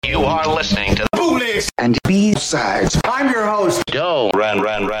You are listening to Bootlegs and B-sides. I'm your host, Joe.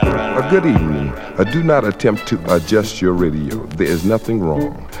 A good evening. Do not attempt to adjust your radio. There is nothing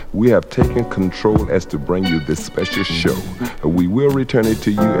wrong. We have taken control as to bring you this special show. We will return it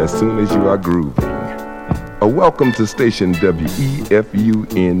to you as soon as you are grooving. Welcome to station WEFUNK,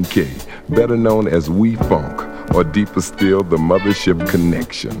 better known as We Funk, or deeper still, the Mothership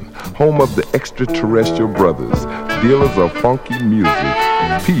Connection, home of the extraterrestrial brothers, dealers of funky music,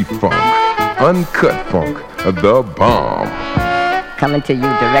 P-Funk, Uncut Funk, the bomb. Coming to you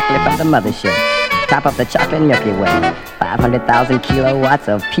directly from the Mothership, top of the chocolate Milky Way, 500,000 kilowatts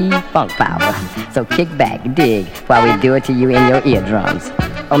of P-Funk power. So kick back, dig, while we do it to you in your eardrums.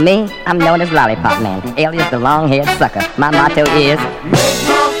 Oh, me, I'm known as Lollipop Man, alias the long-haired sucker. My motto is,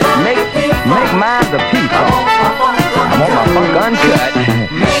 make mine the P-Funk. I want my funk uncut.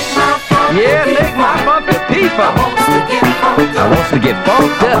 Yeah, make my funk the P-Funk. I want to get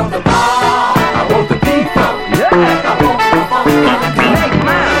funked up. I want the P-Funk. Yeah. Make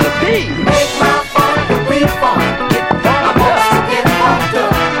mine the P. Make my funk the P-Funk. Get funked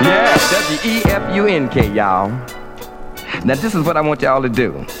up. Yeah, WEFUNK, y'all. Now this is what I want y'all to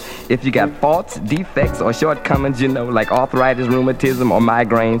do. If you got faults, defects, or shortcomings, like arthritis, rheumatism, or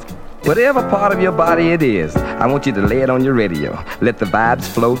migraines, whatever part of your body it is, I want you to lay it on your radio. Let the vibes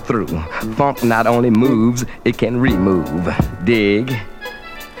flow through. Funk not only moves, it can remove. Dig?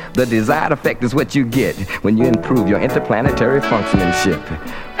 The desired effect is what you get when you improve your interplanetary functionship.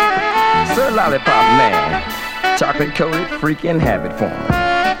 Sir Lollipop Man, chocolate-coated freaking habit former.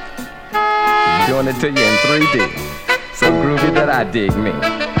 Doing it to you in 3D. So groovy that I dig me.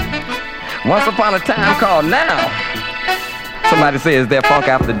 Once upon a time called now. Somebody say, is there funk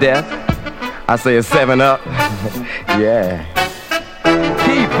after death? I say it's 7-Up. Yeah.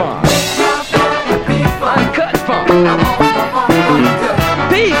 P-Funk. Uncut funk.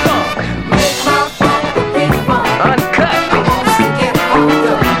 P-Funk. Uncut.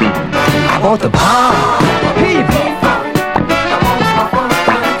 I want the bomb. P-Funk.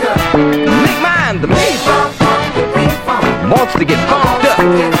 Make mine the P-Funk. Wants to get funked up.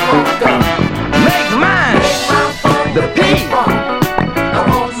 Make mine the P.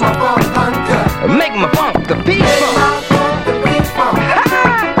 Make my funk the P-Funk.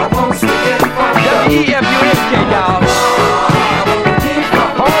 WEFUNK, y'all.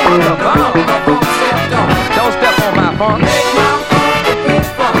 Home of the bomb. Don't step on my funk.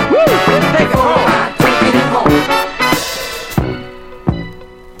 Woo, let's take it home.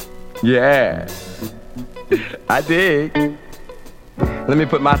 Yeah, I dig. Let me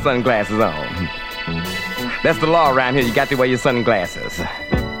put my sunglasses on. That's the law around here. You got to wear your sunglasses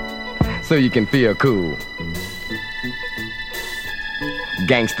so you can feel cool.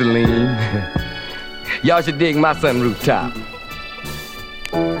 Gangsta lean. Y'all should dig my sunroof top.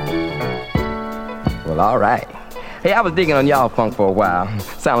 Well, all right. Hey, I was digging on y'all funk for a while.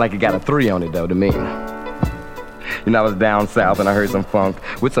 Sound like it got a 3 on it, though, to me. I was down south and I heard some funk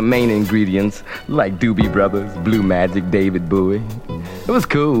with some main ingredients like Doobie Brothers, Blue Magic, David Bowie. It was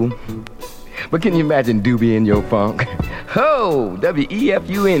cool. But can you imagine Doobie in your funk? Ho!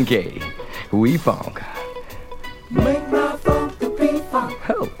 WEFUNK. We funk. Make my funk the P-Funk.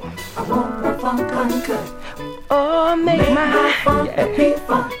 Ho! I want my funk uncut. Oh, make my funk the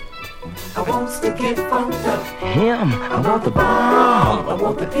P-Funk. I want to get funked up. Him. I want the bomb. I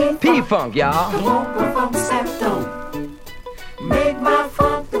want the P-Funk. P-Funk, y'all. I want my funk septo. Make my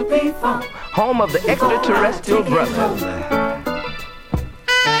funk the P-Funk. Home of the extraterrestrial brothers.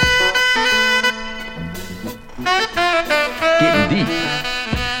 Getting deep.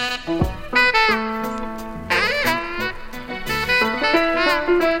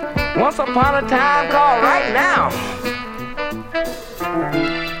 Once upon a time called right now.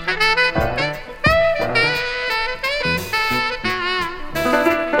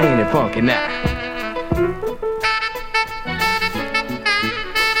 Ain't it funky now?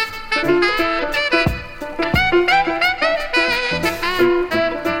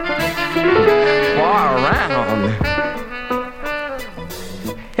 Far around.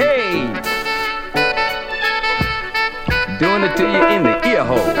 Hey, doing it to you in the ear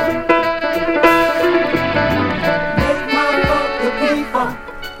hole. Make my funk the P-Funk.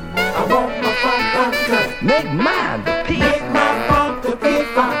 I want my funk uncut. Make mine the P. Make my funk the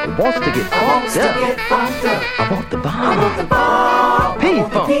P-Funk. Wants to get funked up. I want the bomb.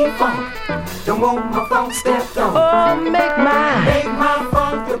 P-Funk. Don't want my funk stepped on. Oh, make mine. Make my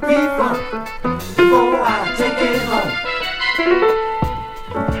funk the P-Funk before I take it home.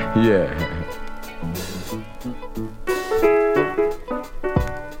 Yeah.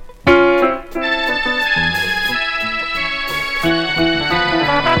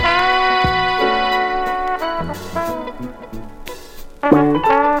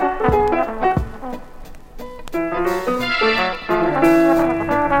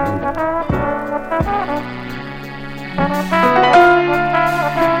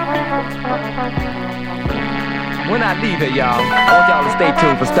 when I leave here, y'all, I want y'all to stay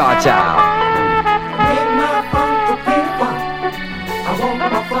tuned for Star Child. Make my funk the people. I want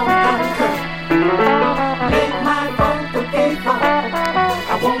my funk uncut. Make my funk the people.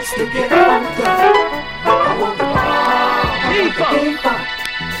 I want to get funked up. I want the people.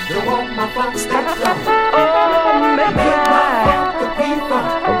 They want my funk stepped up. Oh, make Make my my funk the people.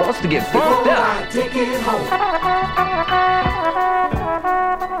 I wants to get funked Before up. I take it home.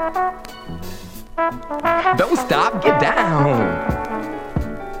 Don't stop, get down.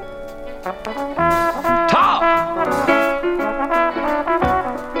 Talk.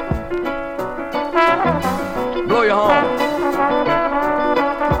 Blow your horn.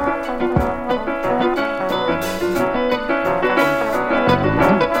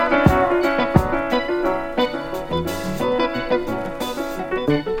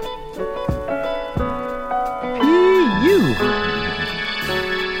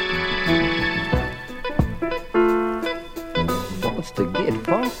 Wants to get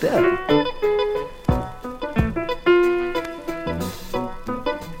funked up.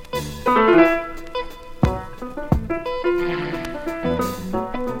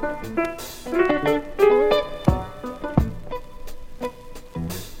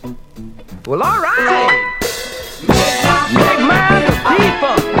 Well, all right. Make mine the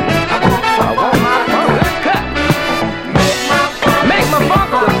P-Funk. I want my funk cut. Make my funk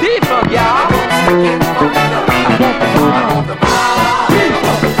the P-Funk, y'all. I want the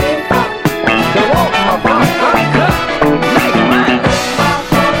they want my funk cut. Make mine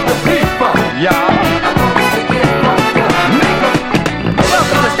the P-Funk, y'all.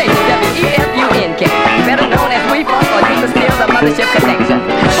 Welcome to station WEFUNK, better known as We Funk, or deeper still, the Mothership Connection,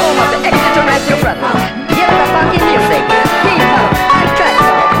 home of the extraterrestrial brothers. Give the funky music. P-Funk, uncut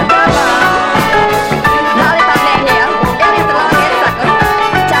funk, Lollipop man here, it is the long-head sucker,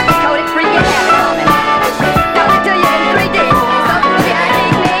 chocolate-coated freaking habit forming. Don't it till you in 3D, so through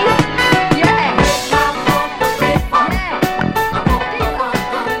behind me, yeah.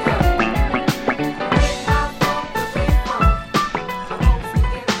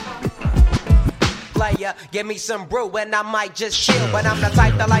 Player, give me some brew and I might just chill. But I'm the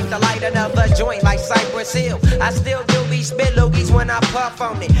type to like to light another joint like Cypress Hill. I still do be spit loogies when I puff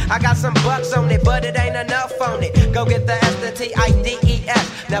on it. I got some bucks on it, but it ain't enough on it. Go get the S, the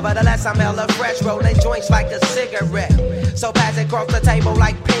T-I-D-E-S. Nevertheless, I'm hella fresh, rolling joints like a cigarette. So pass it across the table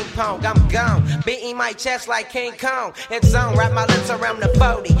like ping pong. I'm gone, beating my chest like King Kong. It's on, wrap my lips around the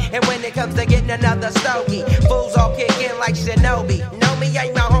 40. And when it comes to getting another stogie, fools all kick in like Shinobi. Know me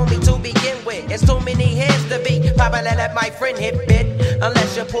ain't my homie to begin with. It's too many hands to be. Probably let my friend hit bit.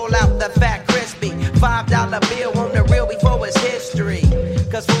 Unless you pull out the fat crispy $5 bill on the real before it's history.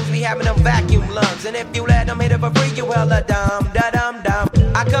 Cause fools be having them vacuum lungs. And if you let them hit it for free, you hella dumb, da-dum-dum.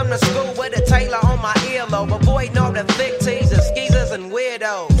 I come to school with a Taylor on my earlobe, avoiding all the thick teasers, skeezers, and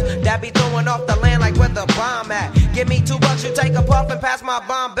weirdos that be throwing off the land like where the bomb at. Give me $2, you take a puff and pass my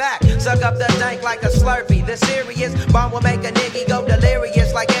bomb back. Suck up the dank like a Slurpee. The serious bomb will make a nigga go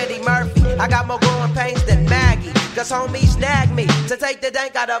delirious like Eddie Murphy. I got more growing pains than Maggie, cause homie snagged me to take the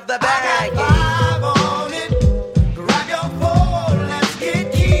dank out of the bag. I got 5 on it. Grab your phone, let's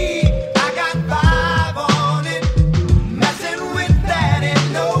get key. I got 5 on it. Messing with that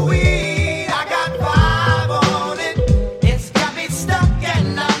ain't no weed. I got 5 on it. It's got me stuck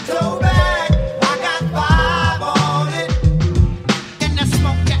and I'm so bad. I got 5 on it. Gonna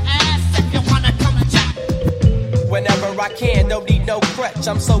smoke your ass if you wanna come and chat. Whenever I can, don't need no crutch.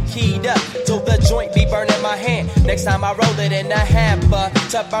 I'm so keyed up till the joint be burning my hand. Next time I roll it in a hamper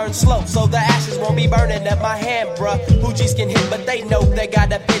to burn slow, so the ashes won't be burning up my hand, bruh. Hoogies can hit, but they know they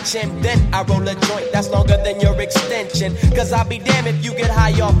gotta pitch, and then I roll a joint that's longer than your extension. Cause I'll be damned if you get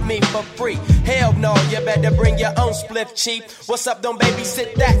high off me for free. Hell no, you better bring your own spliff, cheap. What's up, don't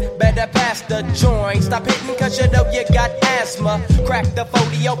babysit that? Better pass the joint. Stop hitting cause you know you got asthma. Crack the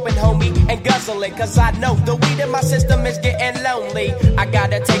 40 open, homie, and guzzle it. Cause I know the weed in my system is getting lonely. I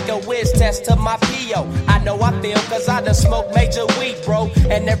gotta take a whiz test to my P.O. I know I feel cause I done smoked major weed, bro.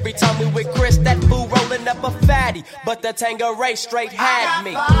 And every time we with Chris, that fool rolling up a fatty. But the Tangeray straight had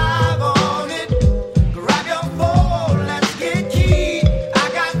me. I got 5 on it. Grab your phone, let's get key. I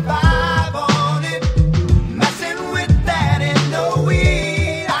got 5 on it. Messing with that ain't no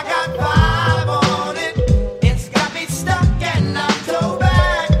weed. I got 5 on it. It's got me stuck and I'm so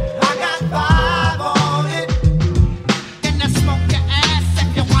bad. I got 5 on it. Gonna smoke your ass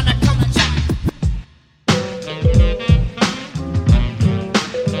if you wanna come and chat.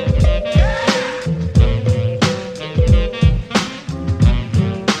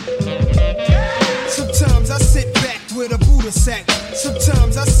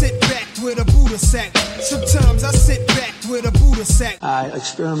 Sometimes I sit back with a Buddha sack. Sometimes I sit back with a Buddha sack. I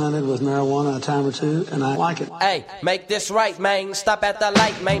experimented with marijuana a time or two, and I like it. Hey, make this right, man. Stop at the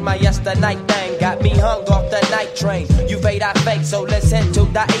light, man. My yesterday thing got me hung off the night train. You fade, I fake, so let's head to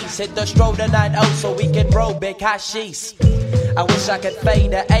the east. Hit the stroll tonight, oh, so we can roll big hashish. I wish I could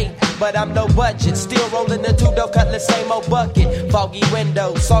fade a 8, but I'm no budget. Still rolling the two-door cutlass, same old bucket. Foggy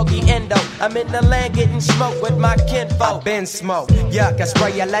window, soggy endo. I'm in the land getting smoke with my kinfolk. Been smoke, yuck, I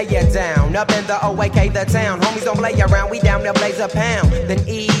spray you, lay it down. Up in the OAK, the town. Homies don't play around, we down there blaze a pound. Then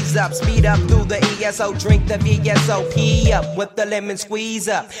ease up, speed up through the ESO. Drink the VSOP up with the lemon squeeze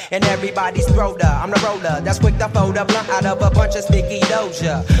up. And everybody's throwed up, I'm the roller. That's quick to fold up, blunt out of a bunch of sticky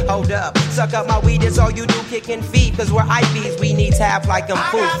doja. Hold up, suck up my weed, it's all you do, kicking feet. Cause we're IBs, we need tap like I'm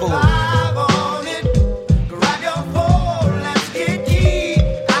foo-foo. I got 5 on it. Grab your phone, let's get key.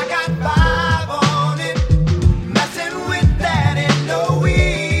 I got 5 on it. Messing with that ain't no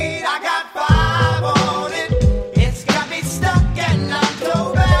weed. I got 5 on it. It's got me stuck and I'm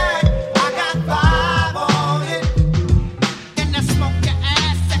so bad. I got 5 on it. And I smoke your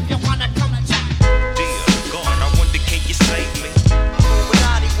ass if you wanna come and chat. Dear God, I wonder can you save me?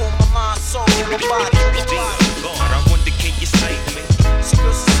 Illuminati want my mind, soul, and my body. Dear God, I wonder can you save me?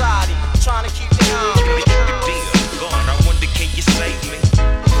 Secret society, trying to keep me on. Dear God, I wonder can you save me?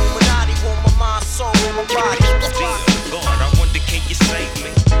 Illuminati want my mind, soul, and my body. Dear God, I wonder can you save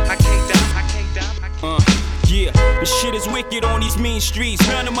me? I can't die, I can't die, I can't die. Yeah, the shit is wicked on these mean streets.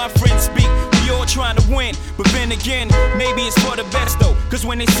 None of my friends speak, we all trying to win. But then again, maybe it's for the best though. Cause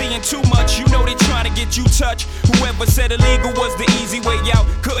when they seeing too much, you know they trying to get you touched. Whoever said illegal was the easy way out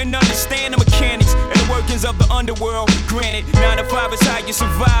couldn't understand the mechanics and the workings of the underworld. Granted, 9 to 5 is how you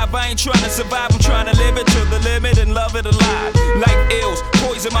survive. I ain't trying to survive, I'm trying to live it to the limit and love it alive. Life ills,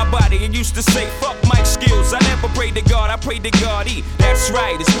 poison my body. And used to say, fuck my skills. I never prayed to God, I prayed to God. That's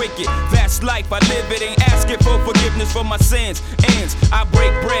right, it's wicked, that's life. I live it, ain't asking for forgiveness for my sins. Ends, I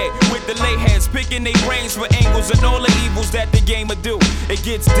break bread with the lay heads, picking their brains for angles and all the evils that the game will do. It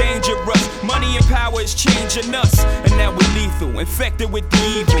gets dangerous, money and power is changing us, and now we're lethal, infected with the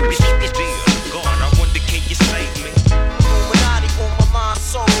evils. Dear God, I wonder can you save me? Illuminati want my mind,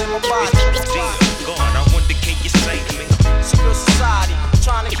 soul, and my body. Dear God, I wonder can you save me? Secret society,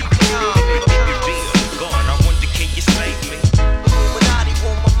 trying to keep me on. Dear God, I wonder can you save me? Illuminati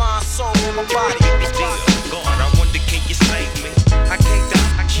want my mind, soul, and my body. Dear God, I wonder can you save me? I can't die,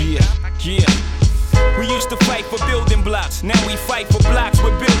 I can't die, I can't die. Yeah. We used to fight for building blocks, now we fight for blocks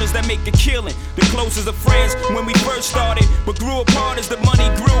with builders that make a killing. The closest of friends when we first started, but grew apart as the money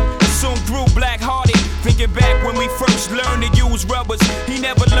grew, and soon grew black-hearted. Thinking back when we first learned to use rubbers, he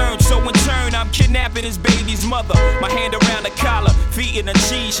never learned, so in turn I'm kidnapping his baby's mother. My hand around the collar, feet in the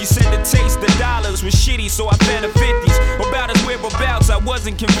cheese. She said the taste of dollars was shitty, so I fed her 50s. About his whereabouts, I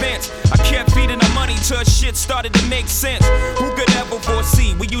wasn't convinced. I kept feeding her money till shit started to make sense. Who could ever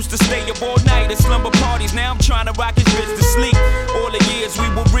foresee? We used to stay up all night at slumber parties. Now I'm trying to rock his bitch to sleep. All the years we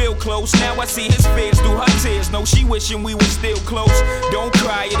were real close. Now I see his fears through her tears. No, she wishing we were still close. Don't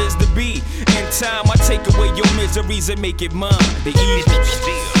cry, it is the beat. In time, I take away your miseries and make it mine. The evils.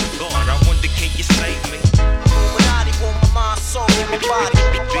 Dear God, I wonder can you save me? Illuminati want my mind, soul, and my body.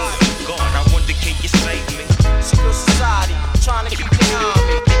 Dear God, I wonder can you save me? Secret society, trying to keep me on.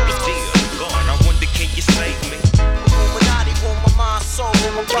 Dear God, I wonder can you save me? Illuminati want my mind, soul,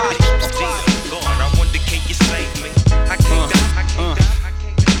 and my body. Dear God, I wonder can you save me? I can't die, I can't die, I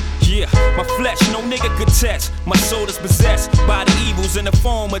can't die. Yeah, my flesh, no nigga could test. My soul is possessed by the evils in the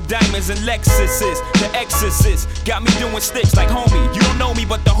form of diamonds and Lexuses. The exorcist got me doing sticks like homie. You don't know me,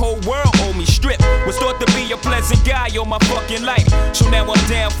 but the whole world owe me. Strip was thought to be a pleasant guy all my fucking life. So now I'm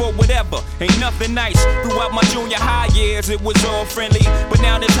down for whatever. Ain't nothing nice. Throughout my junior high years, it was all friendly. But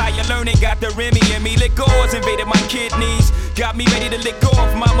now this higher learning got the Remy in me. Liquors invaded my kidneys. Got me ready to lick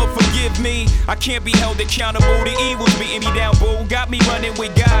off, mama forgive me. I can't be held accountable, the evils beating me down, boo. Got me running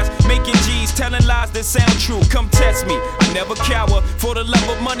with guys, making G's, telling lies that sound true. Come test me, I never cower. For the love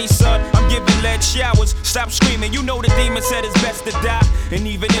of money, son, I'm giving lead showers. Stop screaming, you know the demon said it's best to die. And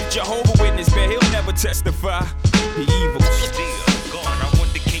even if Jehovah Witness, bet he'll never testify. The evils. Dear God, I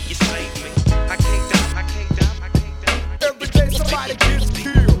wonder can you save me? I can't die, I can't die, I can't die. Every day somebody gets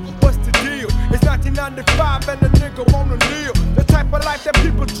killed. What's the deal? It's 1995 and a nigga wanna live the type of life that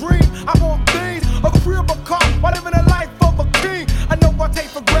people dream. I want things, a crib, a car, while living a life of a king. I know I take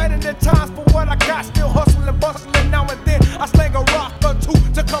for granted at times for what I got. Still hustling, bustling now and then. I slang a rock or two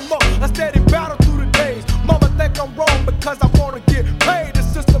to come up. A steady battle through the days. Mama think I'm wrong because I wanna get paid. The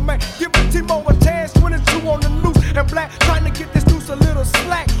system ain't giving Timo a chance. 22 on the loose and black, trying to get this noose a little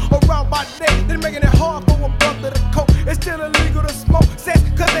slack around my neck. Then making it hard for a brother to cope. It's still illegal to smoke.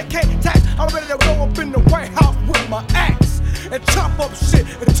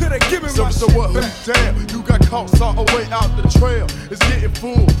 So what, who damn? You got caught, saw a way out the trail. It's getting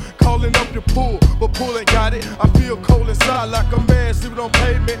full, calling up your pool, but pool ain't got it. I feel cold inside like a man sleeping on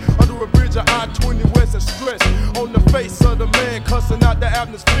pavement under a bridge of I-20 West and stress on the face of the man cussing out the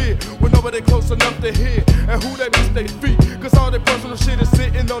atmosphere when nobody close enough to hear. And who they miss they feet, cause all their personal shit is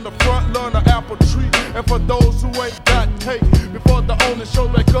sitting on the front lawn of apple tree. And for those who ain't got tape, before the owner show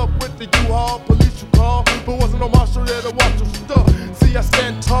back up with the U-Haul, police you call, but wasn't no marshal there to watch your stuff. See, I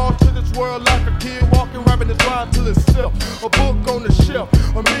stand tall to this world like a kid walking, rapping his rhyme till itself. A book on the shelf,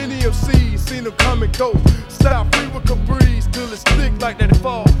 a many MCs, seen them come and go. Style free with Caprice till it's thick like that it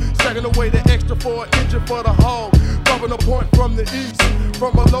fall. Stacking away the extra for an engine for the hog. Dropping a point from the east,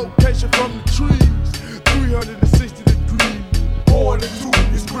 from a location from the trees. 360 degrees. Born into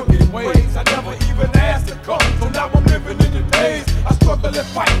these crooked ways, I never even asked to come. So now I'm living in the days. I struggle and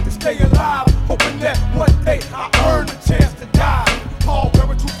fight to stay alive, hoping that one day I earn a chance to die. Paul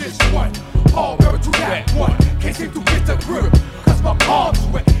Bearer to this one, Paul Bearer to that one. Can't seem to get the grip, cause my palms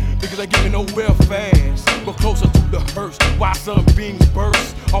wet. Niggas ain't getting nowhere fast, but closer to the hearse. Why some beams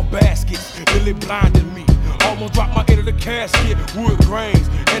burst off baskets, really blinding me. Almost dropped my into the casket, wood grains.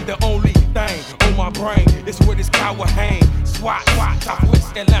 And the only thing on my brain is where this cow will hang. SWAT,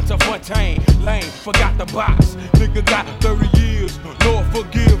 Southwest Atlanta, Fontaine Lane, forgot the box. Nigga got 30 years, Lord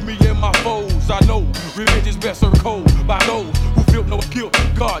forgive me and my foes. I know revenge is best served cold by those who feel no guilt.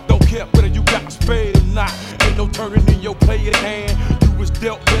 God don't care whether you got spade or not. Ain't no turning in your play at hand. You was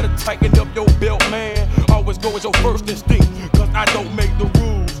dealt, better tighten up your belt, man. Always go as your first instinct, cause I don't make the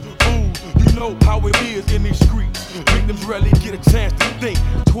rules. You know how it is in these streets. Victims rarely get a chance to think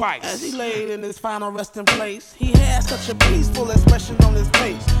twice. As he laid in his final resting place, he had such a peaceful expression on his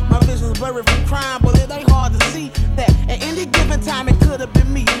face. My vision's blurry from crime, but it ain't hard to see that at any given time it could have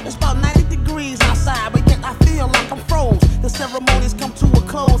been me. It's about 90 degrees outside, but yet I feel like I'm froze. The ceremonies come to a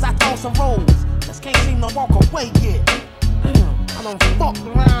close, I toss a rose. Just can't seem to walk away yet. I done fucked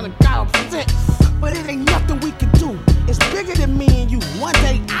around and got upset, but it ain't nothing we can do. It's bigger than me and you. One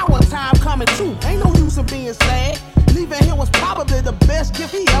day our time coming too. Ain't no use in being sad. Leaving here was probably the best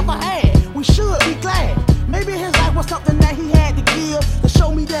gift he ever had. We should be glad. Maybe his life was something that he had to give to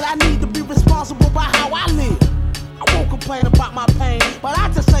show me that I need to be responsible by how I live. I won't complain about my pain, but I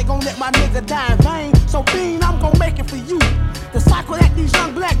just ain't gonna let my nigga die in vain. So Bean, I'm gonna make it for you. The cycle that these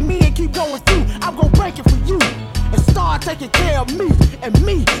young black men keep going through, I'm gonna break it for you. And start taking care of me and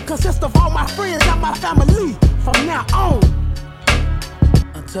me, consist of all my friends and my family from now on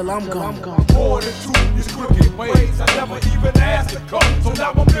until I'm gone. Born into these crooked ways, I never even asked to come. So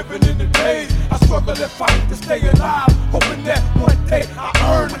now I'm living in the days. I struggle and fight to stay alive, hoping that one day I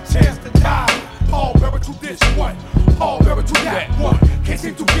earn a chance to die. Paul Bearer to this one, Paul Bearer to that one. Can't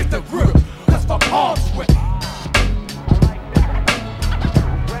seem to get the grip, cause my palms sweat.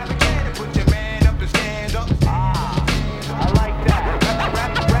 Put your man up and stand up. I like that.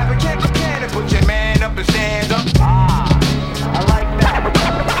 Grab a can and put your man up and stand up. I like that.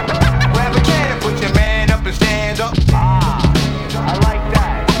 Put your man up and stand up. Put your man up.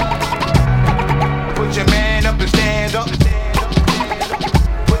 Put your man up and stand up.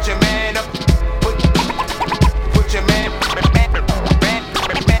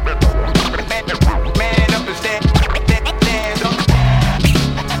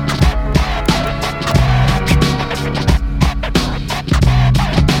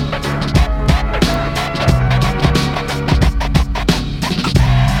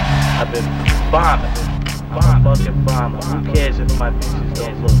 Bombing. I'm a fucking bomber. Who cares if my bitches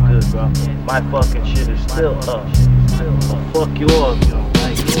don't look good, bro? My fucking shit is still up. Fuck yours, yo.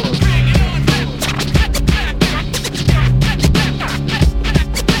 Like yours.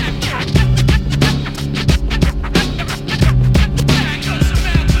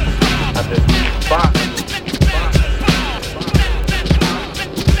 I've been bombing.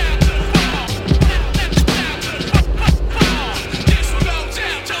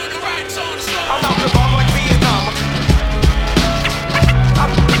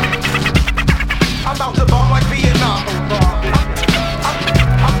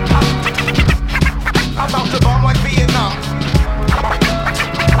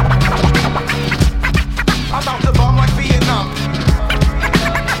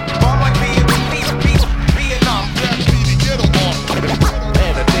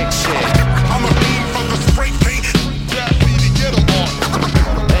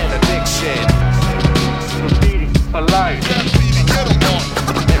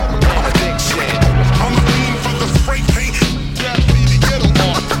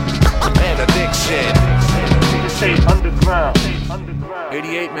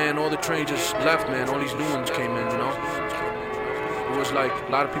 was like,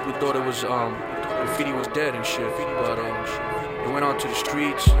 a lot of people thought it was, graffiti was dead and shit, but it went on to the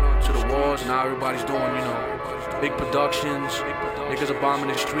streets, to the walls, and now everybody's doing, you know, big productions, niggas are bombing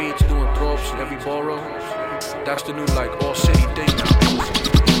the streets, doing throps in every borough. That's the new, like, all city thing now.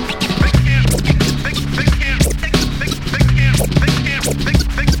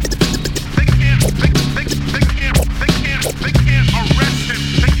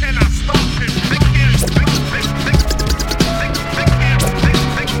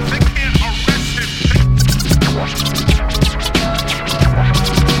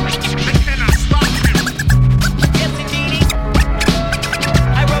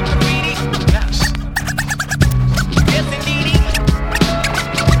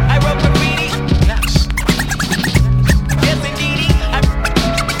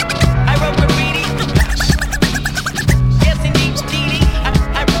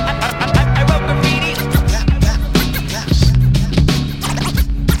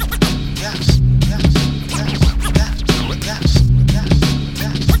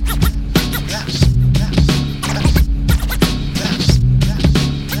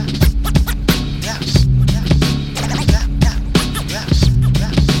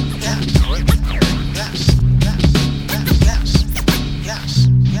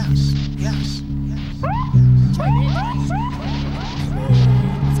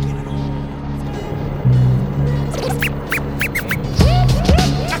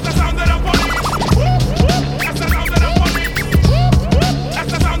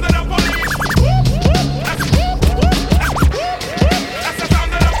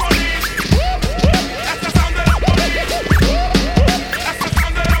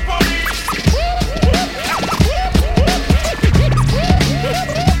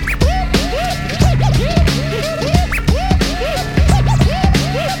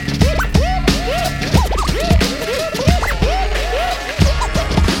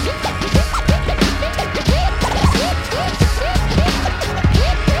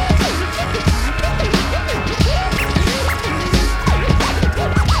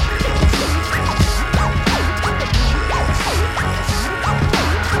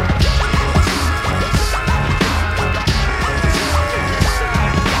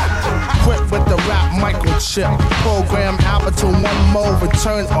 Program Albert to one more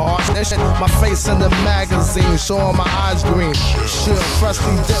return art. My face in the magazine, showing my eyes green. Shit,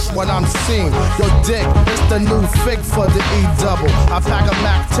 freshly dipped when I'm seen. Yo, dick, it's the new fig for the E-double. I pack a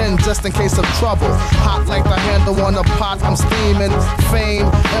Mac 10 just in case of trouble. Hot like the handle on the pot, I'm steaming. Fame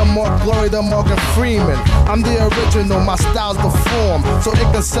and more glory than Morgan Freeman. I'm the original, my style's the form. So it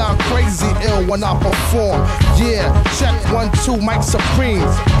can sound crazy ill when I perform. Yeah, check 1, 2, Mike Supreme.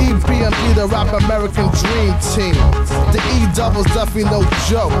 EPMD, the rap American dream team. The E-double's definitely no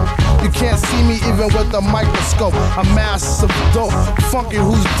joke. You can't see me even with a microscope. I'm massive dope, funky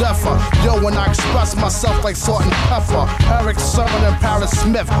who's deafer. Yo, when I express myself like salt and pepper. Eric Sermon and Paris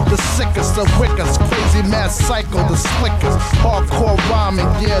Smith, the sickest, the wickedest. Crazy mad psycho, the slickest. Hardcore rhyming,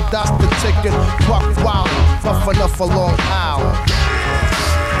 yeah, that's the ticket. Buck wildin', rough enough for Long Island.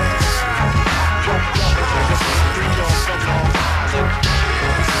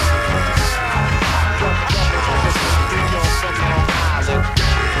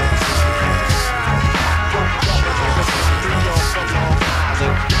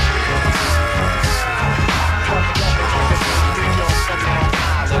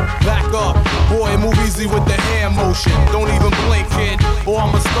 Back up, boy, move easy with the hand motion. Don't even blink, kid, or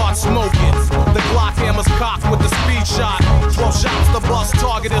I'ma start smoking. The Glock hammer's cocked with the speed shot. 12 shots, the bus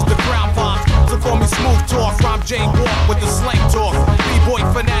target is the ground pop. So call me Smooth Talk, rhyme Jane Walk with the slang talk. B-boy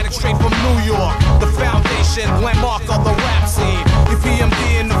fanatic straight from New York. The foundation, landmark of the rap scene.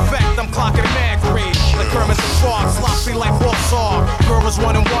 EPMD in effect, I'm clocking mad green. Like Kermit the Frog, sloppy like Warsaw. Girl is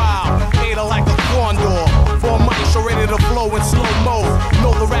running wild, ate her like a condor. 4 mics are ready to flow in slow-mo.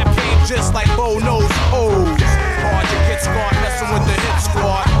 Know the rap game just like Bo knows O's. Hard to get scarred, messing with the hit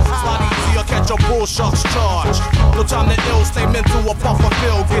squad. It's a lot easier, catch a bull shucks charge. No time to ill, stay mental or puff a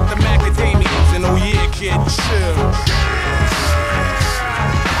pill. Get the macadamias and oh yeah, kid, chill.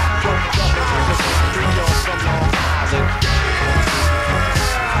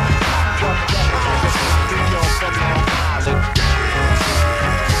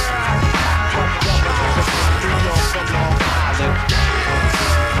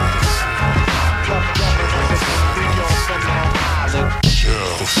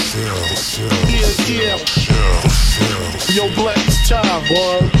 Yo, Black, it's time,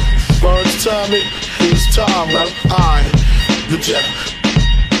 boy. It's time, it's time, man. Alright, the jet.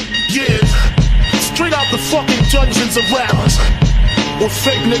 Yeah, straight out the fucking dungeons of rappers. Where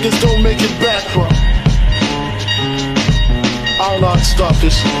fake niggas don't make it back, bro. I Hold on, stop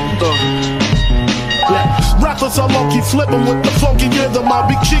this. Yeah. Rappers are monkey flipping with the funky rhythm. I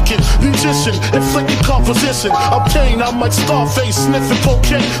be kicking, musician, inflicting composition. Obtain, I'm like Scarface, sniffing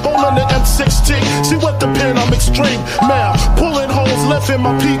cocaine, holding the M16. See what the pen, I'm extreme. Now, pulling holes, left in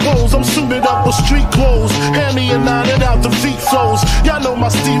my peak holes. I'm suited up with street clothes, handy and nine and out the feet flows. Y'all know my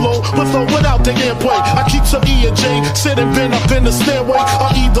stilo, with or without the airplay. I keep some E and J, sitting bent up in the stairway. Or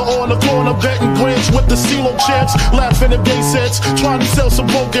either on the corner, betting grins with the CeeLo champs, laughing at bass heads, trying to sell some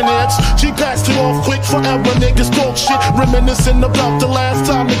broken amps. She passed it off quick. Forever niggas talk shit, reminiscing about the last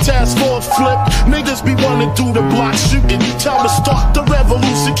time the task force flipped. Niggas be running through the block shooting. Time to start the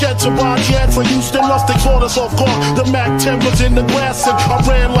revolution. Catch a Wildcat for Houston, lost they caught us off guard. The Mac 10 was in the grass and I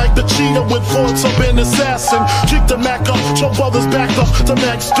ran like the cheetah with thoughts of an assassin. Kicked the Mac up, your brothers back up. The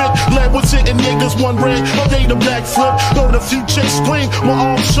Mac spit, lead was hitting niggas one red. I made a backflip, heard a few chicks scream. My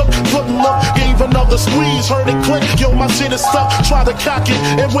arm shook, couldn't look, gave another squeeze. Heard it click, yo my shit is stuck. Tried to cock it,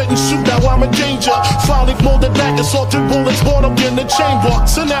 it wouldn't shoot, now I'm in danger. Finally folded back and saw 2 bullets bought up in the chamber.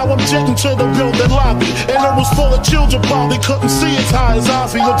 So now I'm jetting to the building lobby, and it was full of children, probably couldn't see as high as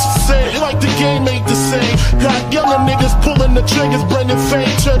Ozzy. What you say? Like the game ain't the same. Got younger niggas pulling the triggers, bringing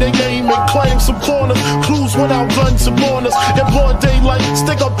fame to the game and claim some corners. Clues without guns and warners. In broad daylight,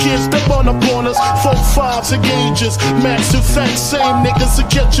 stick up kids, they run up on us. 4-5s and gauges, max and facts. Same niggas to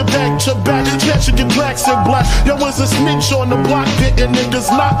get you back to back, catching your tracks in black. Yo, was a snitch on the block, hitting niggas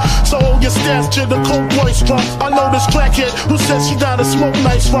not. So hold your staff to the cold boy strong. I know this crackhead who says she gotta smoke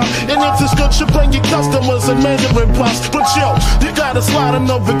nice rock. And if it's good, you bring your customers and measuring plots. But yo, you gotta slide on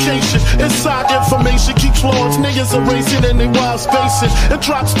no vacation. Inside information keeps flowing. Niggas are racing and they wild spacing. It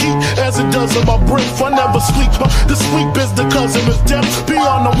drops deep as it does in my brain. I never sleep. The sleep is the cousin of death.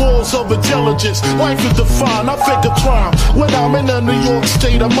 Beyond the walls of intelligence. Life is defined. I fake a crime when I'm in a New York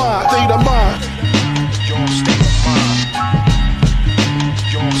state of mind. State of mind. Your state of mind.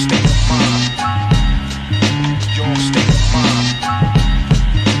 Your state of mind. Your state of mind.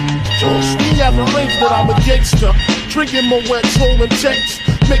 We have arranged that I'm a gangster. Drinking my wet, rolling checks.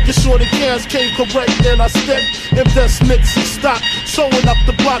 Making sure the cans came correct. Then I step, invest nicks and stock. Sewing up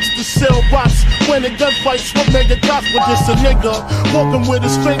the blocks to sell rocks. Winning gunfights with mega cops with just a nigga. Walking with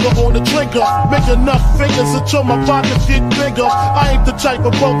his finger on the trigger. Make enough fingers until my pockets get bigger. I ain't the type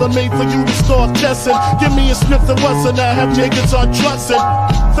of brother made for you to start testing. Give me a Smith & Wesson, I have niggas untrusting.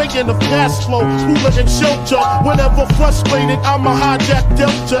 Thinking of cash flow, cooler and shelter. Whenever frustrated, I'ma hijack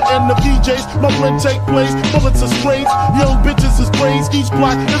Delta and the VJs. My blend take place, bullets are sprays. Young bitches is braids. Each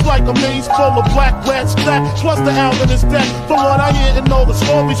block is like a maze full of black rats. Flat, plus the album is back. From what I hear and all the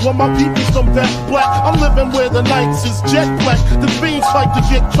stories, when my peoples come back black. I'm living where the nights is jet black. The fiends like to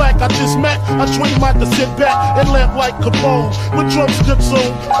get cracked. I just met, I dream out to sit back and laugh like Capone. With drugs good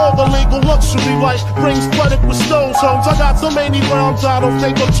soon, all the legal luxury life brings flooded with stones homes. I got so many rounds, I don't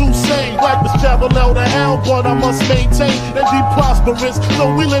think I'm too sane. Life is parallel to hell, but I must maintain and be prosperous. So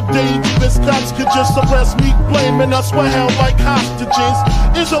we live dangerous. Cops could just arrest me, blaming us for hell like hostages.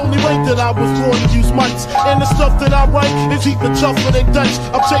 It's only right that I was born to use mics, and the stuff that I write is even tougher than Dutch.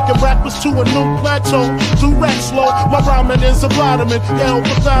 I'm taking rappers to a new plateau. Through rap slow, my rhyming is a vitamin. Hell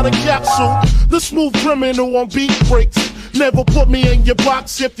without a capsule. The smooth criminal on beat breaks. Never put me in your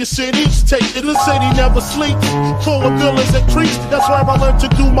box if your city's taken. The city never sleeps, full of villains and creeps. That's where I learned to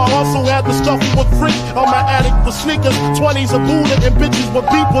do my hustle. Had the stuff with freak. I'm an addict for sneakers. 20s a Buddha and bitches with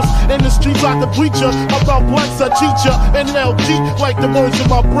beepers. In the streets like a preacher. About blunts I teach ya. And LG like the words in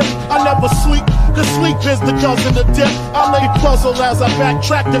my brain. I never sleep, cause sleep is the cousin of death. I lay puzzle as I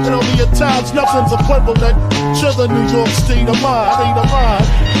backtrack to earlier times. Nothing's equivalent to the New York state of mind. State of mind.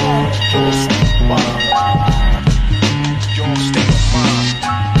 Your state of mind. Your state of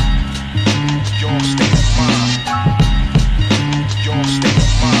mind. Your state of mind. Your state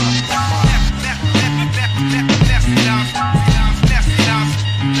of mind.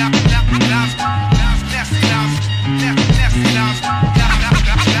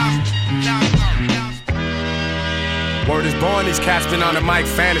 Word is born, these cats been on the mic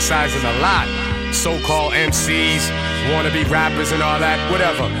fantasizing a lot. So-called MCs, wannabe rappers and all that,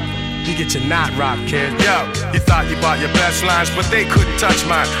 whatever. You get your knot rocked, kid. Yo, you thought you bought your best lines, but they couldn't touch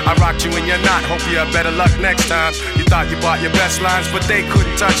mine. I rocked you in your knot, hope you have better luck next time. You thought you bought your best lines, but they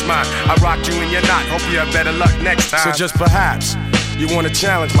couldn't touch mine. I rocked you in your knot, hope you have better luck next time. So just perhaps, you wanna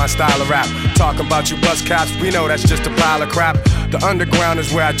challenge my style of rap. Talking about you buzz cops, we know that's just a pile of crap. The underground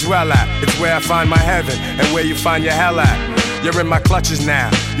is where I dwell at. It's where I find my heaven, and where you find your hell at. You're in my clutches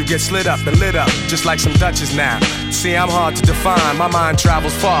now. You get slid up and lit up, just like some Dutches now. See, I'm hard to define, my mind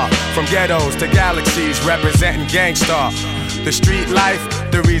travels far. From ghettos to galaxies, representing gangstar. The street life,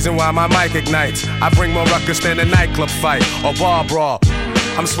 The reason why my mic ignites, I bring more ruckus than a nightclub fight or bar brawl.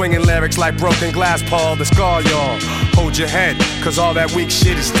 I'm swinging lyrics like broken glass, Paul, the scar, y'all. Hold your head, cause all that weak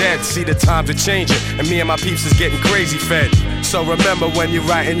shit is dead. See, the times are changing, and me and my peeps is getting crazy fed. So remember when you're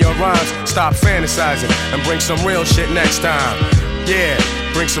writing your rhymes, stop fantasizing and bring some real shit next time. Yeah,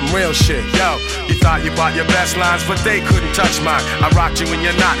 bring some real shit. Yo, you thought you bought your best lines, but they couldn't touch mine. I rocked you and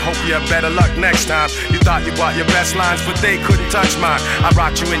you're not, hope you have better luck next time. You thought you bought your best lines, but they couldn't touch mine. I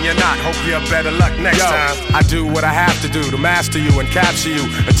rocked you and you're not, hope you have better luck next time. I do what I have to do to master you and capture you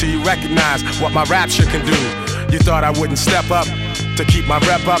until you recognize what my rapture can do. You thought I wouldn't step up to keep my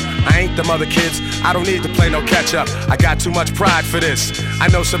rep up. I ain't them other kids, I don't need to play no catch up. I got too much pride for this. I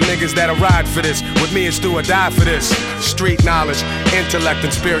know some niggas that'll ride for this. With me it's do or die for this. Street knowledge, intellect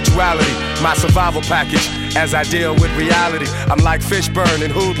and spirituality, my survival package as I deal with reality. I'm like Fishburne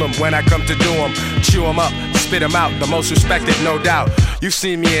and Hoodlum when I come to do them. Chew them up, spit them out, the most respected no doubt. You've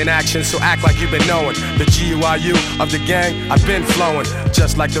seen me in action, so act like you've been knowing. The GUIU of the gang, I've been flowing.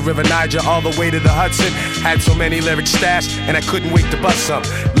 Just like the River Niger all the way to the Hudson. Had so many lyrics stashed, and I couldn't wait to bust some.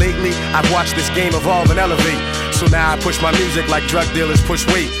 Lately, I've watched this game evolve and elevate. So now I push my music like drug dealers push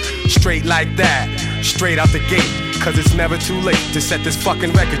weight. Straight like that, straight out the gate. Cause it's never too late to set this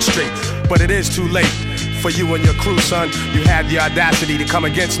fucking record straight. But it is too late for you and your crew, son. You had the audacity to come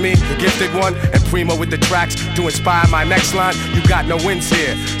against me, the gifted one, and Primo with the tracks to inspire my next line. You got no wins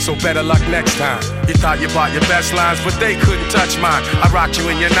here, so better luck next time. You thought you bought your best lines, but they couldn't touch mine. I rocked you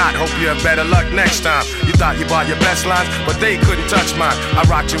and you're not, hope you have better luck next time. You thought you bought your best lines, but they couldn't touch mine. I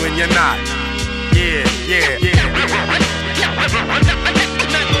rocked you and you're not. Yeah, yeah, yeah.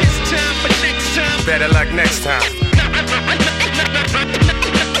 Not this time, but next time. Better luck next time. Not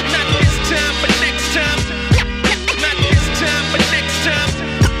this time, but next time. Not this time, but next time. Not this time, but next time.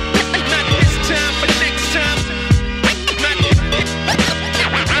 Not this time, but next time.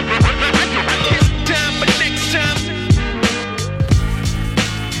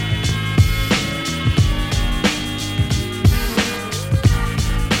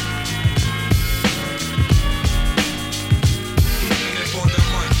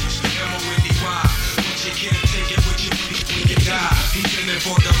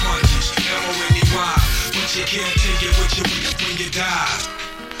 For the munchies, M-O-N-E-Y, but you can't take it with you when you die.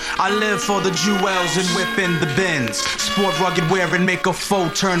 I live for the jewels and whipping the bins. Sport rugged wear and make a foe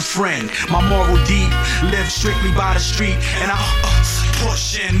turn friend. My moral deep, live strictly by the street, and I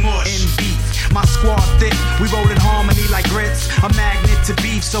push and mush in beef. My squad thick, we roll in harmony like grits. A magnet to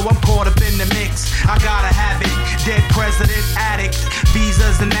beef, so I'm caught up in the mix. I gotta have it, dead president, addict.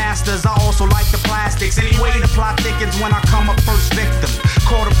 Visas and masters, I also like the plastics. Anyway, the plot thickens when I come up first victim.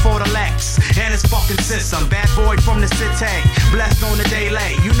 Caught him for the Lex and his fucking system. Bad boy from the city, blessed on the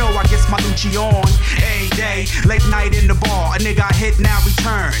daily. You know I gets my Lucci on every day. Late night in the bar, a nigga I hit now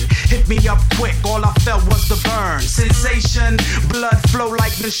return. Hit me up quick, all I felt was the burn. Sensation, blood flow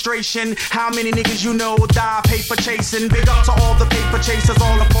like menstruation. How many niggas you know die paper chasing? Big up to all the paper chasers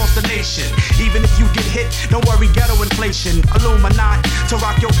all across the nation. Even if you get hit, don't worry, ghetto inflation. Illuminati to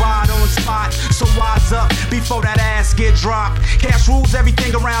rock your ride on spot. So wise up before that ass get dropped. Cash rules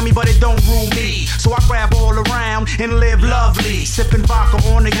everything around me, but it don't rule me. So I grab all around and live lovely. Sipping vodka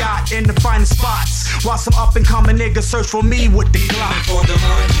on the yacht in the finest spots. While some up and coming niggas search for me with the Glock. For the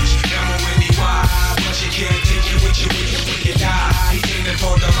munchies, M-O-N-E-Y, but you can't take it with you when you die. He's aiming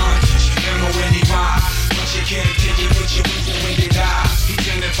for the munchies, M-O-N-E-Y, but you can't take it with you when you die. He's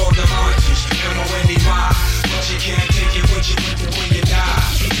aiming for the munchies, M-O-N-E-Y, but you can't take it with you when you die.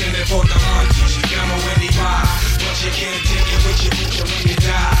 He's aiming for the munchies, M-O-N-E-Y, but you can't take it with you when you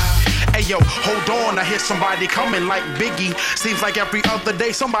die. Hey yo, hold on, I hear somebody coming like Biggie. Seems like every other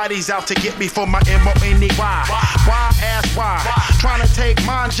day somebody's out to get me for my M-O-N-E-Y. Why ask why? Trying to take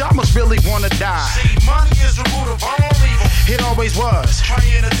mine, y'all must really wanna die. See, money is the root of all evil. It always was.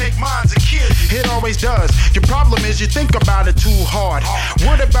 Trying to take mines and kill you. It always does. Your problem is you think about it too hard.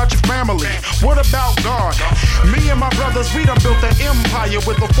 What about your family? What about God? Me and my brothers, we done built an empire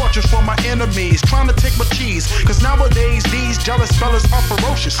with a fortress for my enemies. Trying to take my cheese, cause nowadays these jealous fellas are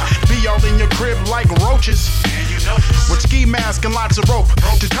ferocious. Be all in your crib like roaches. With ski mask and lots of rope.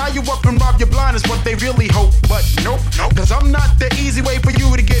 To tie you up and rob you blind is what they really hope. But nope, cause I'm not the easy way for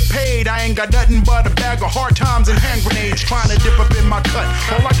you to get paid. I ain't got nothing but a bag of hard times and hand grenades. Trying to dip up in my cut.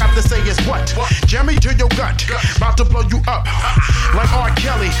 All I got to say is what? Jam me to your gut. About to blow you up. Like R.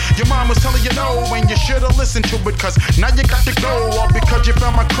 Kelly. Your mom was telling you no when you should've listened to it. Cause now you got to go. All because you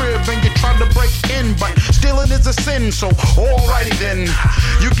found my crib and you tried to break in. But stealing is a sin, so alrighty then.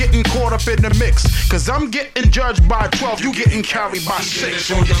 You getting caught up in the mix. Cause I'm getting judged by 12. You getting carried by 6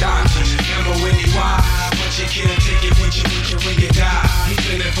 when you die. M-O-N-E-Y, but you can't take it with you when you die.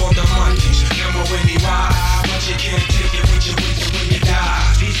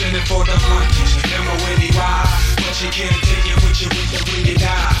 can't take it with you when you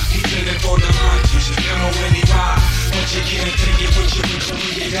die. He feeling for the hunches, M-O-N-E-Y. But you can't take it with you when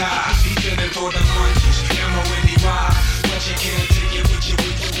you die. He feeling for the hunches, M-O-N-E-Y. But you can't take it with you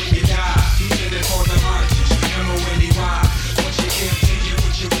when you die. He feeling for the hunches, M-O-N-E-Y. But you can't take it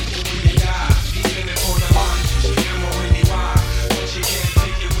with you when you die. He feeling for the hunches, M-O-N-E-Y. But you can't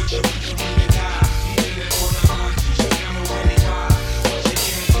take it with you when you die. He feeling for the hunches, M-O-N-E-Y. But you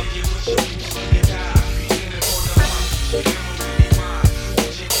can't take it with you when you die. He feeling for the hunches, M-O-N-E-Y. But you can't take it with you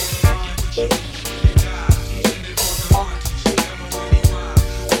when you die. He feeling for the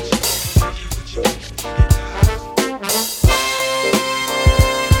hunches, M-O-N-E-Y. But you can't take it with you when you die.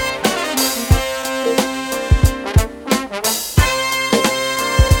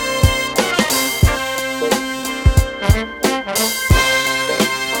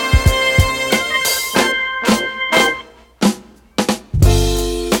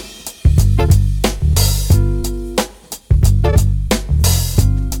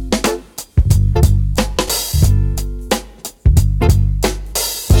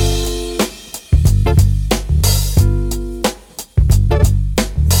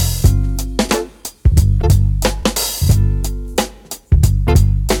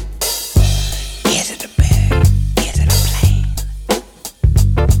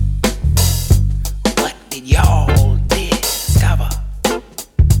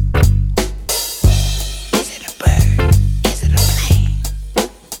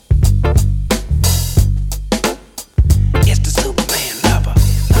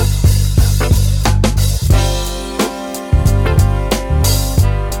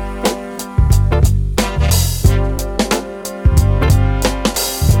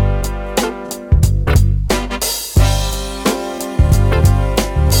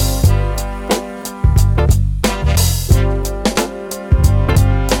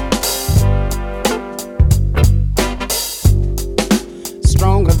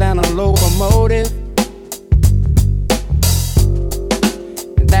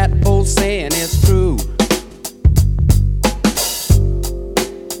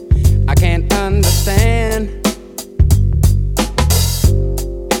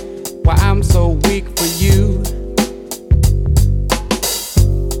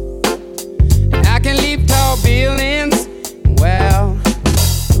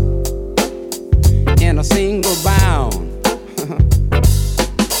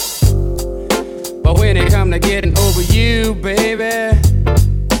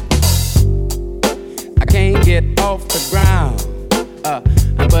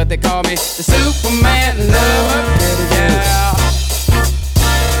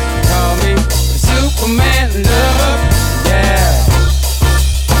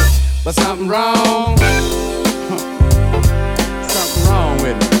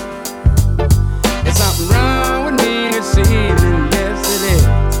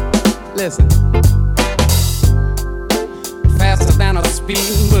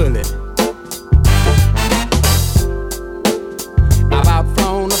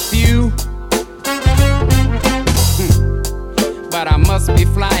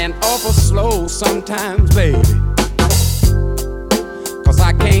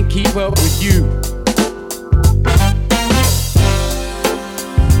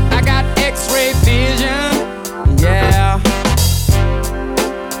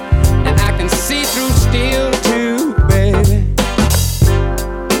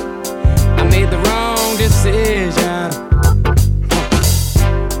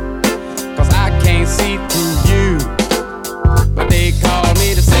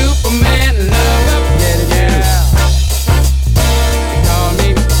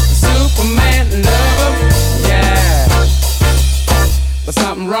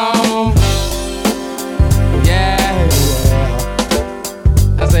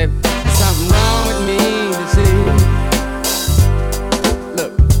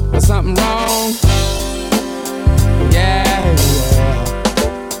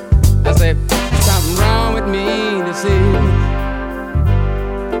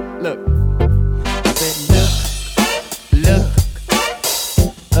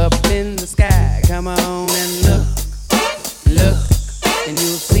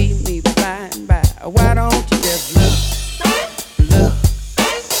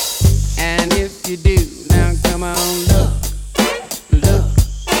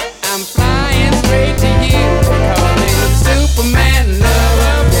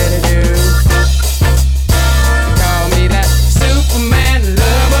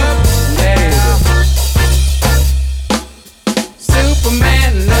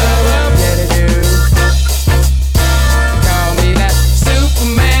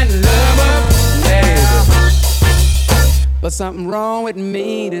 something wrong with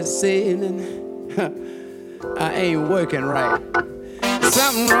me this evening. I ain't working right.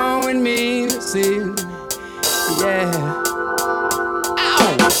 Something wrong with me this evening. Yeah.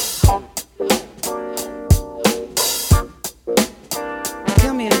 Ow!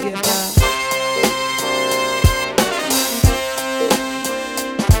 Come here, get by.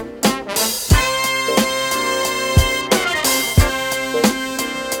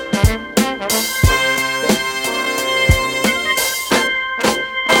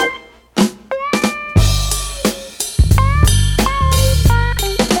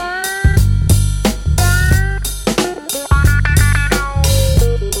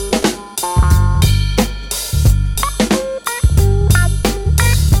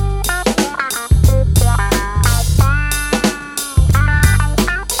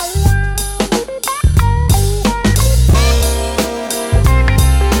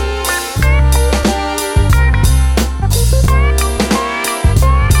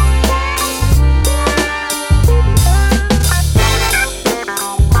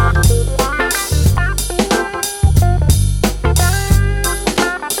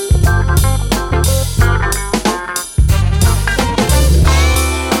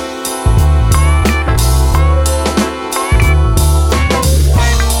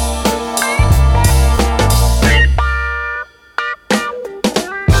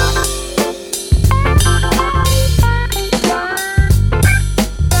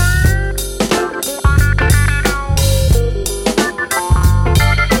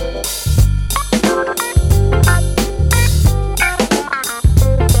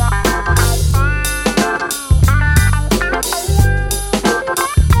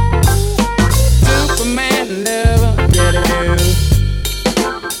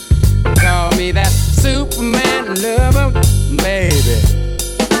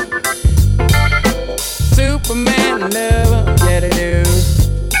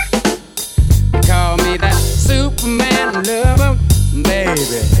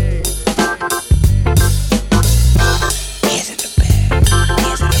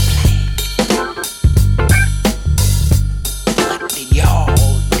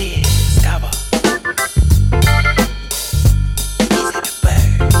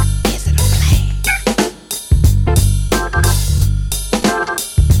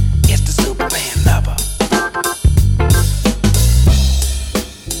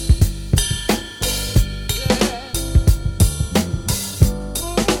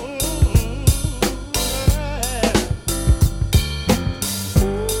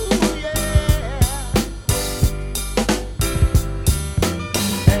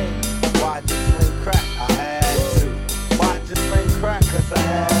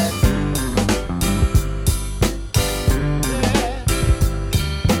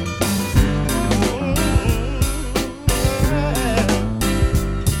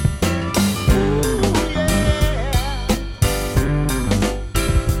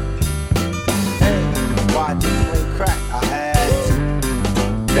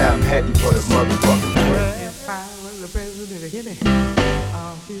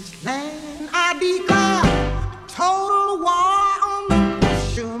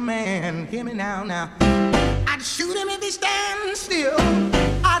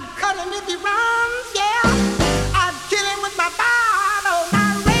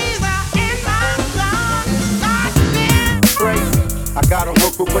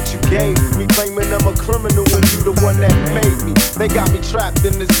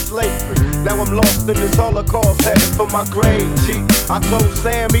 My grade, G. I told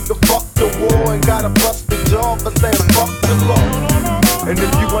Sam he could fuck the war and got a busted jaw for saying fuck the law. And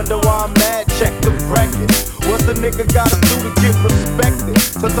if you wonder why I'm mad, check the record. What the nigga gotta do to get respected?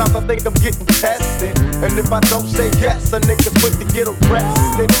 Sometimes I think I'm getting tested. And if I don't say yes, a nigga's quick to get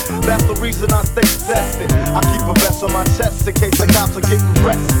arrested. That's the reason I stay tested. I keep a vest on my chest in case the cops are getting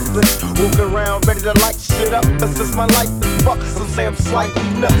restless. Walking around ready to light shit up. Cause since my life is fucked, some say I'm slightly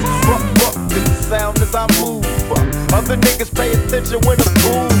nuts. Fuck, this the sound as I move. Other niggas pay attention when the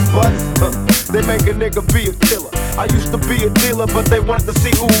boom busts. They make a nigga be a killer. I used to be a dealer, but they wanted to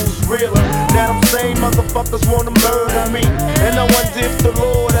see who's realer. Now them same motherfuckers wanna murder me. And I wonder if the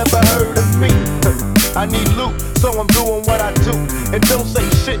Lord ever heard of me. I need loot, so I'm doing what I do. And don't say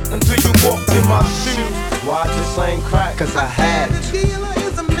shit until you walk in my shoes. Why I just ain't crack? Cause I had to. The dealer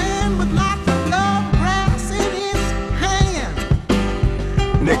is a man with lots of love grass in his hand.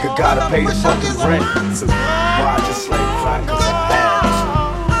 Nigga gotta pay the fucking rent. Why I just ain't crack? Cause I had to.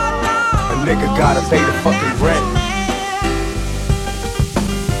 A nigga gotta pay the fucking rent.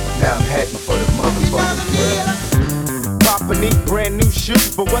 Now I'm heading for the motherfucking rent. company, brand new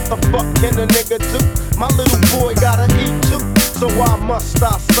shoes. But what the fuck can a nigga do? My little boy gotta eat too. So why must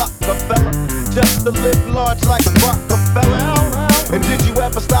I suck a fella? Just to live large like Rockefeller. And did you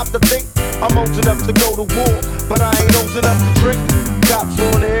ever stop to think I'm old enough to go to war, but I ain't old enough to drink? Cops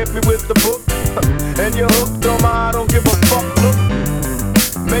wanna hit me with the book, and you're hooked on my I don't give a fuck look.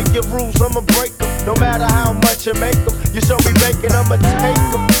 Make your rules, I'ma break them. No matter how much you make them, you show me bacon, I'ma take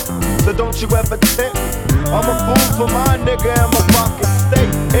them. So don't you ever tempt me. I'm a fool for my nigga, and my pockets stay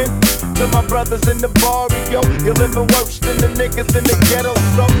empty. To my brothers in the barrio, you're living worse than the niggas in the ghetto,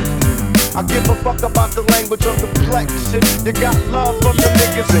 so I give a fuck about the language or complexion. You got love from the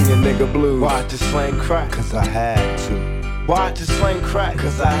niggas singing nigga blues. Why I just slang crack? Cause I had to. Why I just slang crack?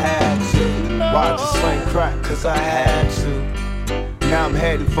 Cause I had to. Why I just slang crack? Cause I had to. Now I'm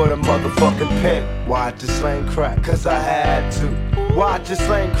heading for the motherfucking pen. Why I just slang crack? Cause I had to. Why I just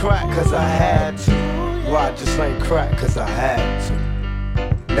slang crack? Cause I had to. Why I just slang crack? Cause I had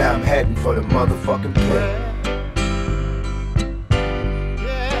to. Now I'm heading for the motherfucking pen.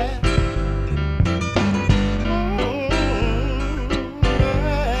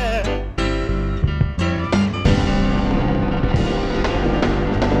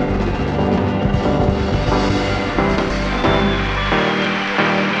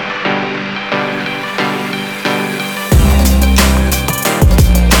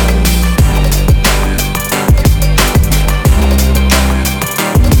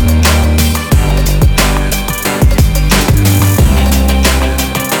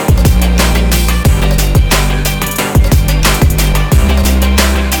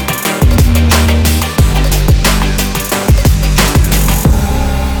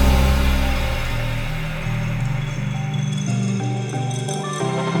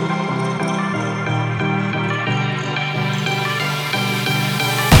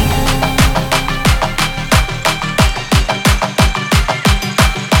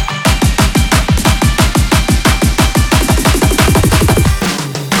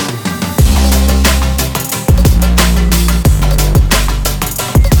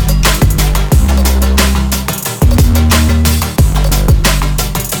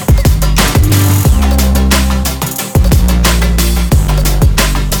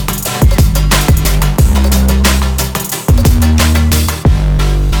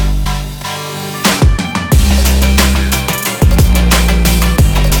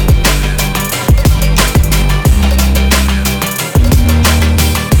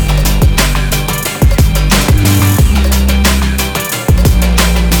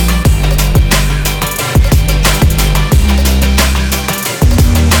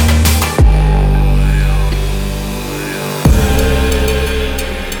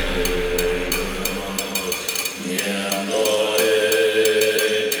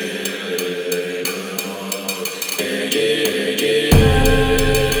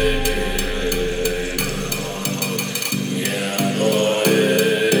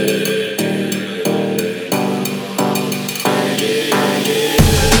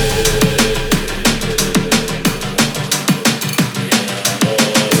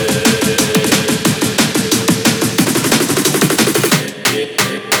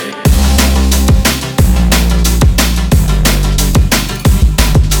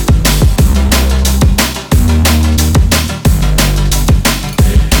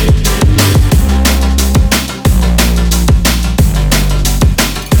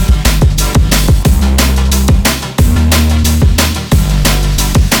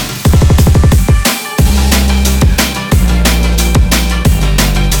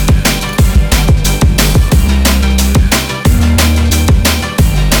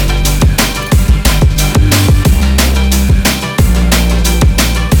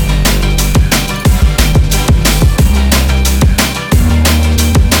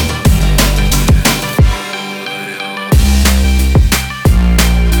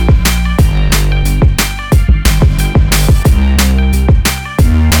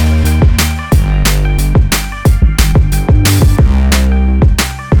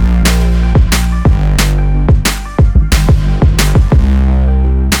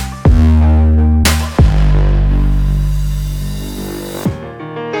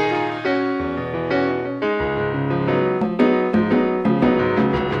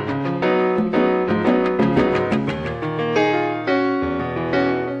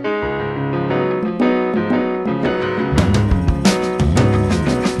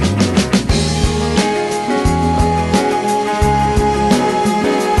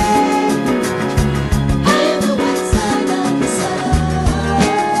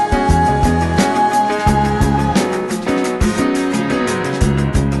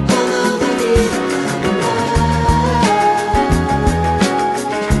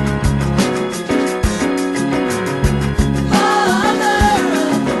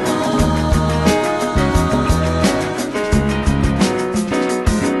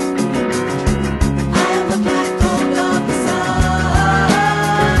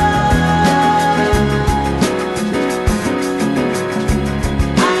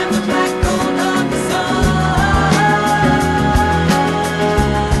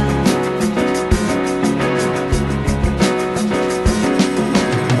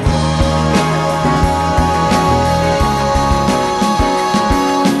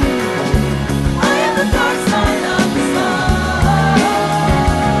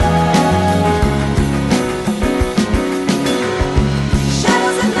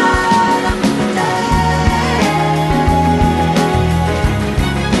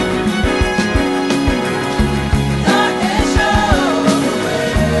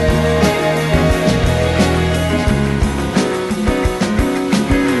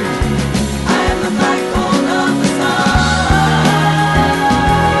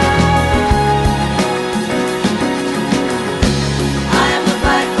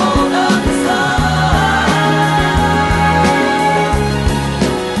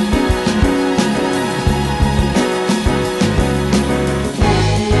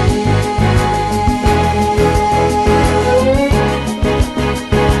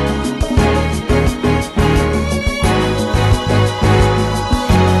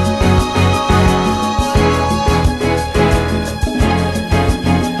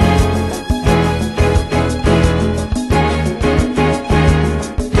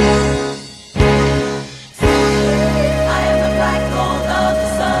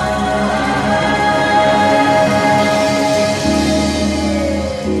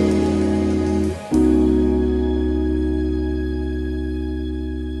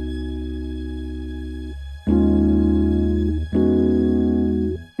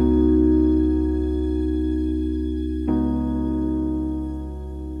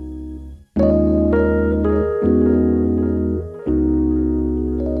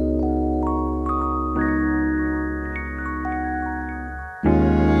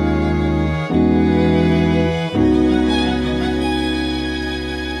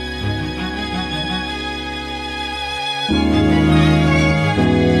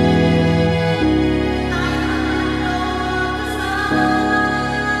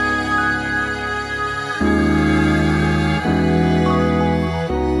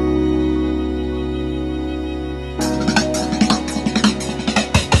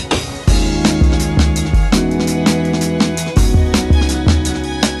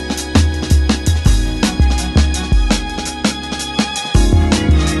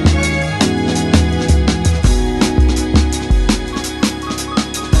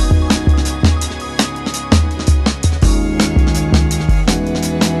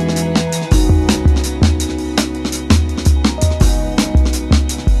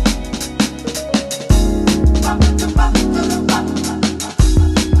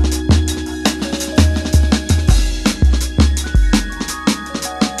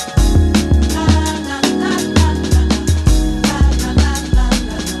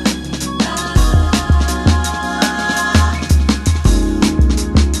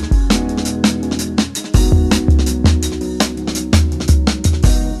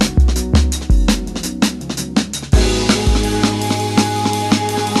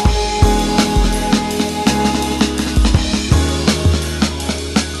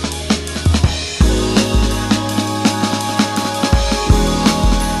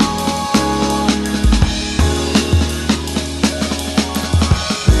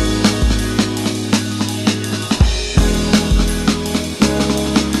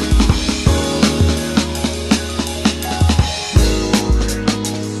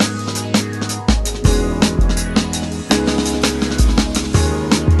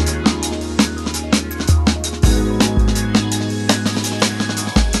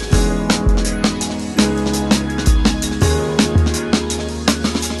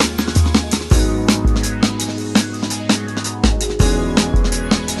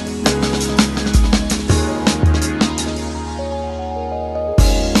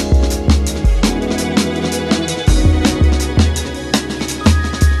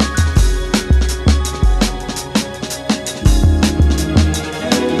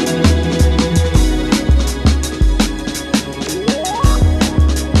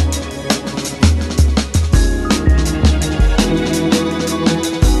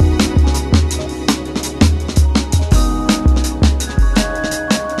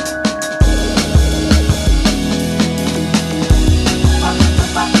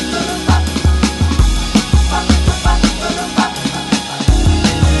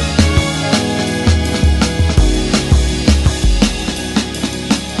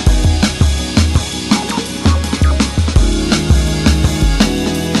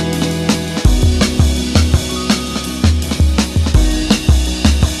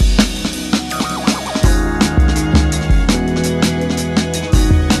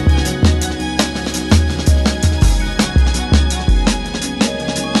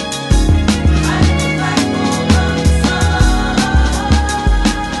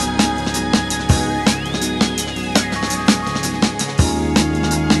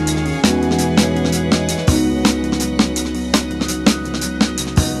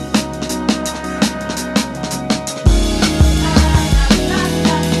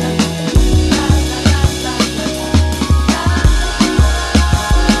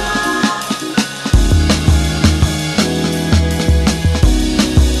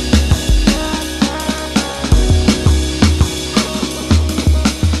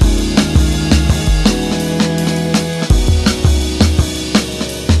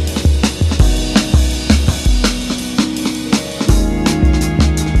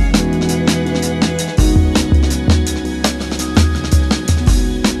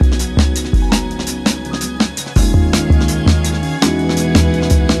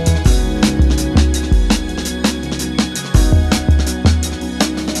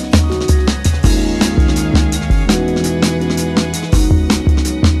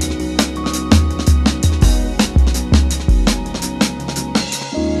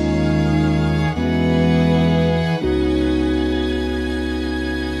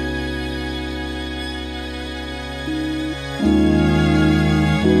 Hey.